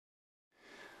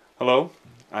Hello,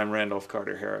 I'm Randolph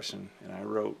Carter Harrison, and I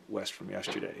wrote West from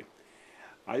Yesterday.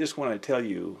 I just want to tell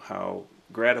you how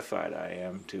gratified I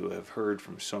am to have heard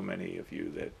from so many of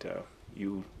you that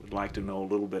you would like to know a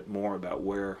little bit more about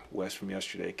where West from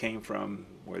Yesterday came from,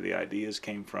 where the ideas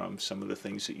came from, some of the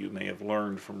things that you may have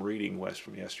learned from reading West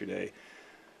from Yesterday,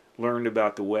 learned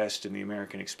about the West and the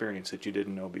American experience that you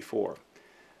didn't know before.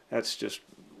 That's just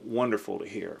wonderful to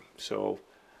hear. So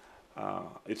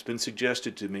it's been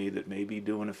suggested to me that maybe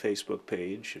doing a Facebook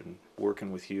page and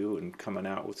working with you and coming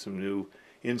out with some new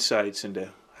insights into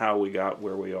how we got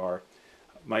where we are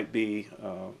might be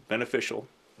beneficial.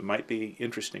 It might be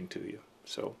interesting to you.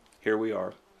 So here we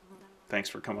are. Thanks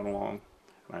for coming along.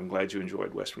 I'm glad you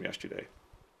enjoyed West from Yesterday.